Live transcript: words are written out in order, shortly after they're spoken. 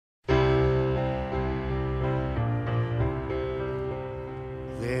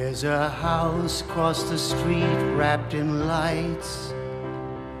There's a house across the street wrapped in lights.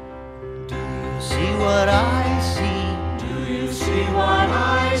 Do you see what I see? Do you see what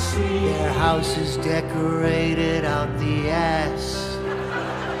I see? Their house is decorated out the ass.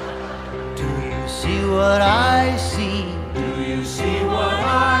 Do you see what I see? Do you see what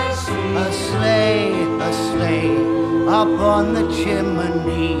I see? A sleigh, up on the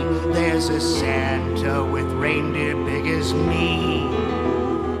chimney. There's a Santa with reindeer big as me.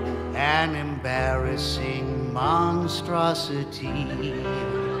 An embarrassing monstrosity.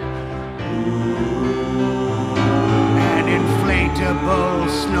 An inflatable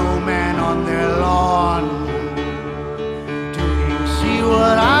snowman on their lawn. Do you see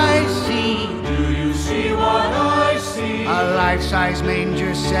what I see? Do you see what I see? A life-size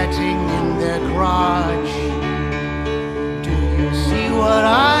manger setting in their garage. Do you see what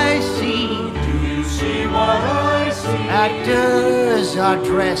I see? Do you see what I see? Actors are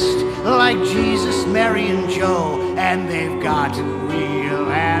dressed like Jesus, Mary, and Joe, and they've got real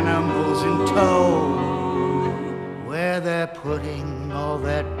animals in tow. Where they're putting all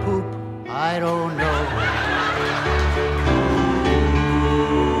that poop, I don't know.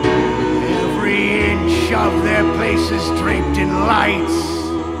 Every inch of their place is draped in lights.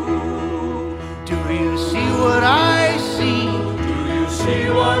 Do you see what I see? Do you see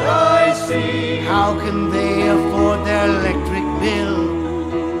what I see? How can they afford their electric bill?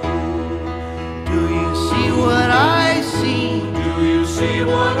 Do you see what I see? Do you see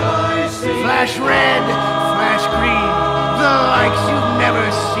what I see? Flash red, flash green, the likes you've never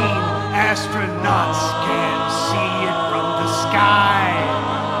seen. Astronauts can't see it from the sky.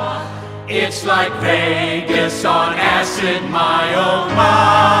 It's like Vegas on acid, my oh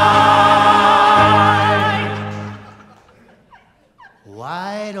my.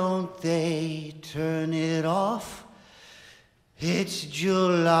 Why don't they turn it off? It's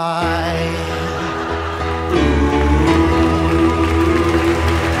July.